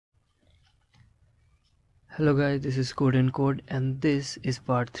Hello guys, this is CodeNCode and this is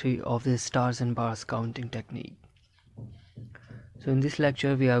part 3 of the stars and bars counting technique. So in this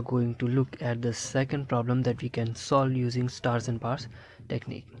lecture we are going to look at the second problem that we can solve using stars and bars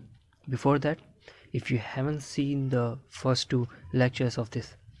technique. Before that, if you haven't seen the first two lectures of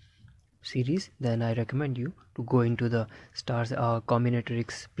this series, then I recommend you to go into the stars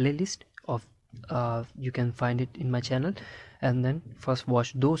Combinatorics playlist of you can find it in my channel, and then first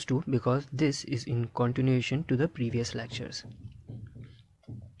watch those two because this is in continuation to the previous lectures.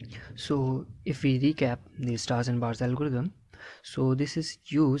 So if we recap the stars and bars algorithm, so this is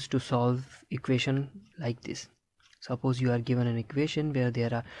used to solve equation like this. Suppose you are given an equation where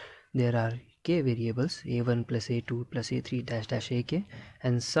there are k variables a1 plus a2 plus a3 dash dash ak,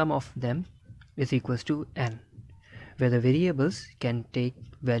 and sum of them is equals to n, where the variables can take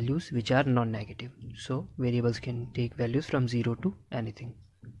values which are non-negative. So variables can take values from 0 to anything,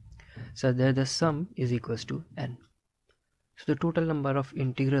 so that the sum is equals to n. So the total number of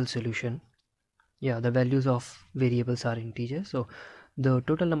integral solution, the values of variables are integers, so the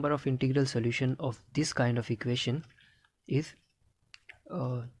total number of integral solution of this kind of equation is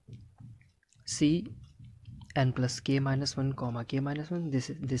c n plus k minus 1 comma k minus 1. This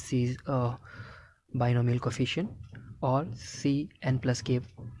is a binomial coefficient, or c n plus k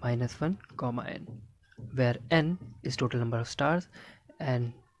minus 1 comma n, where n is total number of stars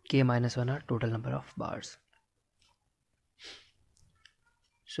and k minus 1 are total number of bars.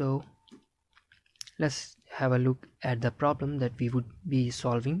 So let's have a look at the problem that we would be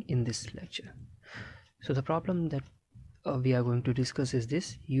solving in this lecture. So the problem that we are going to discuss is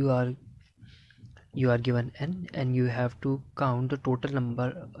this: you are given n and you have to count the total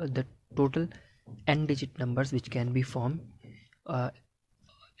number, the total n digit numbers which can be formed,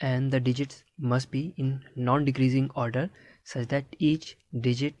 and the digits must be in non-decreasing order such that each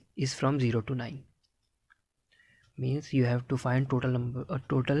digit is from 0 to 9. Means you have to find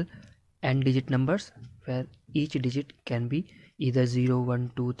total n digit numbers where each digit can be either 0,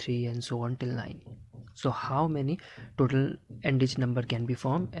 1, 2, 3 and so on till 9. So how many total n digit number can be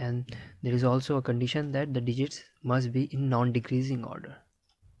formed, and there is also a condition that the digits must be in non-decreasing order.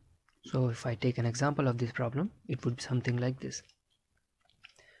 So if I take an example of this problem, it would be something like this.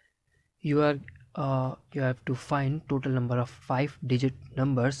 You have to find total number of 5 digit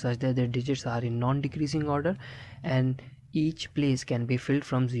numbers such that their digits are in non-decreasing order and each place can be filled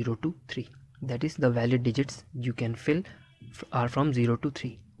from 0 to 3. That is, the valid digits you can fill are from 0 to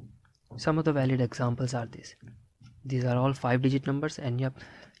 3. Some of the valid examples are this. These are all 5 digit numbers, and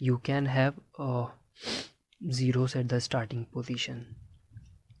you can have zeros at the starting position.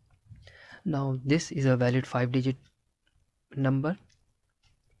 Now this is a valid 5 digit number.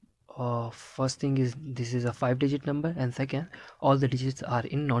 First thing is, this is a 5 digit number, and second, all the digits are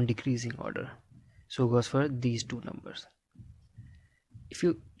in non-decreasing order, so goes for these two numbers. If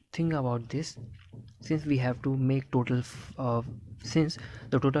you think about this, since we have to make total since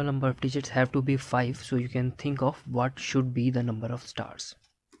the total number of digits have to be 5, so you can think of what should be the number of stars.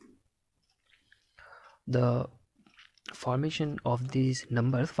 The formation of these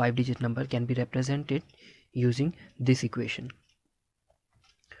numbers, 5 digit number, can be represented using this equation,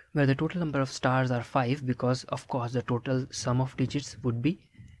 where the total number of stars are 5 because of course the total sum of digits would be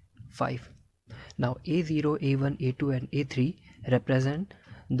 5. Now a0, a1, a2 and a3 represent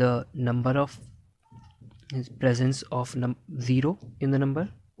the number of presence of 0 in the number,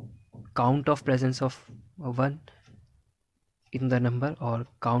 count of presence of 1 in the number, or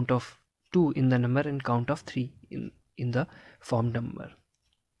count of 2 in the number, and count of 3 in the formed number.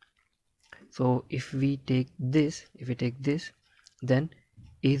 So if we take this, then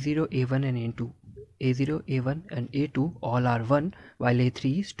a0, a1 and a2, a0, a1 and a2 all are 1, while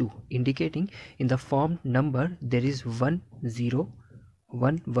a3 is 2, indicating in the formed number there is 1 0,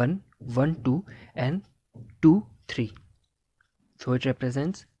 1 1, 1 2 and 2 3. So it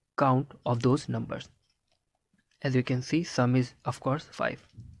represents count of those numbers. As you can see, sum is of course 5.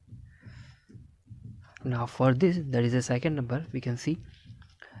 Now for this, there is a second number. We can see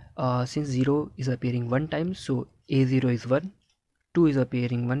since 0 is appearing 1 time, so a0 is 1, 2 is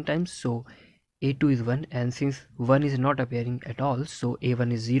appearing 1 time, so a2 is 1, and since 1 is not appearing at all, so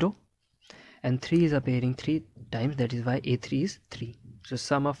a1 is 0, and 3 is appearing 3 times, that is why a3 is 3. So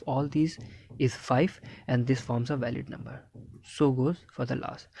sum of all these is 5, and this forms a valid number. So goes for the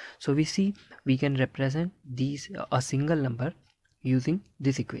last. So we see we can represent these a single number using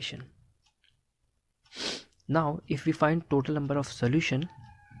this equation. Now if we find total number of solution,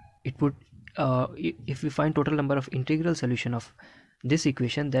 it would if we find total number of integral solution of this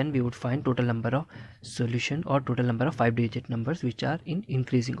equation, then we would find total number of solution or total number of 5 digit numbers which are in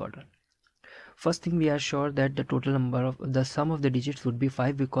increasing order. first thing, we are sure that the total number of the sum of the digits would be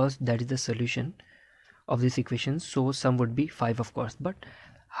 5 because that is the solution of this equation, so sum would be 5 of course. But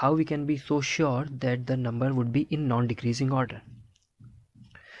how we can be so sure that the number would be in non-decreasing order?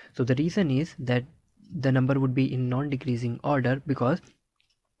 So the reason is that the number would be in non-decreasing order because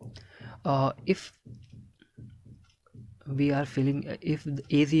if we are filling, if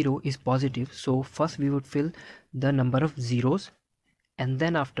a0 is positive, so first we would fill the number of zeros, and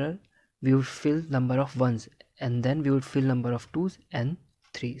then after we would fill number of ones, and then we would fill number of twos and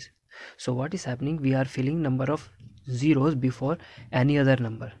threes. So what is happening, we are filling number of zeros before any other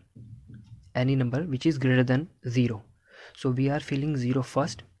number, any number which is greater than 0. So we are filling 0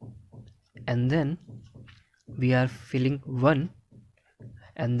 first, and then we are filling 1,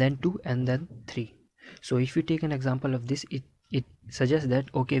 and then 2, and then 3. So if we take an example of this, it suggests that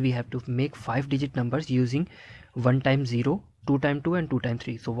okay, we have to make 5-digit numbers using 1 times 0, 2 times 2, and 2 times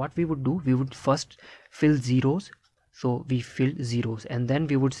 3. So what we would do, we would first fill zeros. So we filled zeros, and then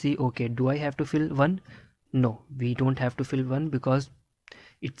we would see, okay, do I have to fill 1? No, we don't have to fill 1 because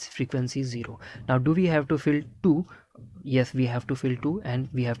its frequency is 0. Now do we have to fill 2? Yes, we have to fill 2, and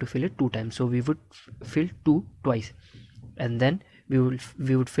we have to fill it 2 times. So we would fill 2 twice, and then we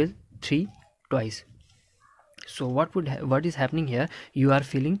would fill 3 twice. So what is happening here, you are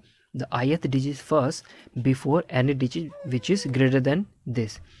filling the ith digit first before any digit which is greater than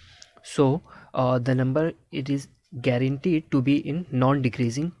this. So the number, it is guaranteed to be in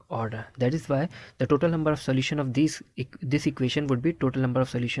non-decreasing order. That is why the total number of solution of this equation would be total number of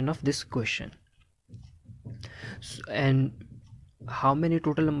solution of this question. So, and how many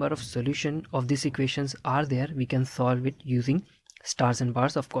total number of solution of these equations are there? We can solve it using stars and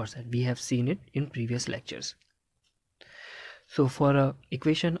bars, of course, and we have seen it in previous lectures. So for a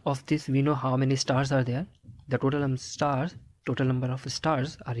equation of this, we know how many stars are there. The total number of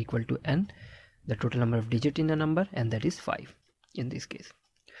stars are equal to n, the total number of digit in a number, and that is 5 in this case.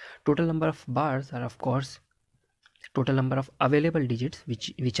 Total number of bars are of course total number of available digits,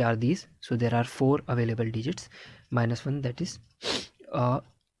 which are these. So there are 4 available digits minus 1, that is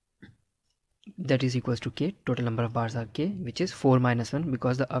equals to k. Total number of bars are k, which is 4 minus 1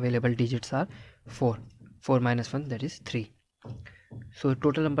 because the available digits are 4. 4 minus 1, that is 3. So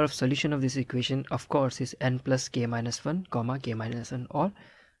total number of solution of this equation of course is n plus k minus 1 comma k minus 1, or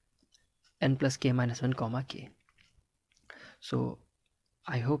n plus k minus 1 comma k. So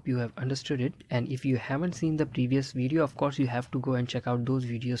I hope you have understood it, and if you haven't seen the previous video, of course you have to go and check out those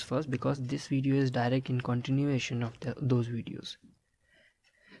videos first, because this video is direct in continuation of those videos.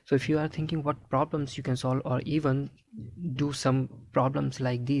 So if you are thinking what problems you can solve, or even do some problems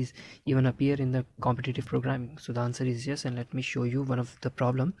like these even appear in the competitive programming, so the answer is yes. And let me show you one of the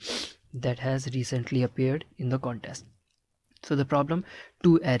problem that has recently appeared in the contest. So the problem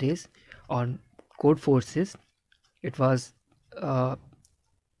 2 arrays on code forces, it was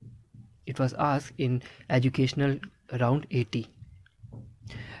asked in educational round 80,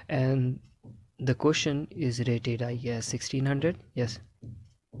 and the question is rated, I guess, 1600. Yes,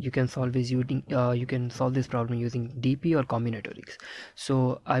 you can solve this using this problem using DP or Combinatorics.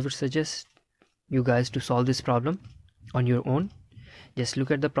 So I would suggest you guys to solve this problem on your own. Just look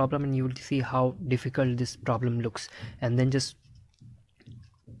at the problem and you will see how difficult this problem looks, and then just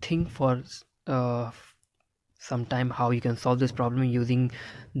think for some time how you can solve this problem using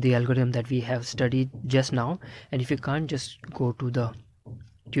the algorithm that we have studied just now. And if you can't, just go to the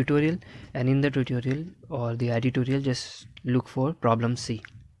tutorial, and in the tutorial or the tutorial, just look for problem C,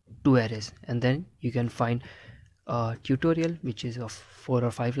 2 arrays, and then you can find a tutorial which is of 4 or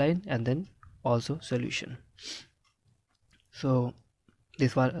 5 lines, and then also solution. So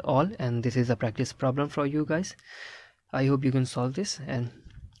this was all, and this is a practice problem for you guys. I hope you can solve this, and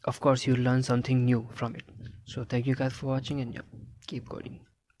of course you'll learn something new from it. So thank you guys for watching, and keep coding.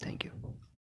 Thank you.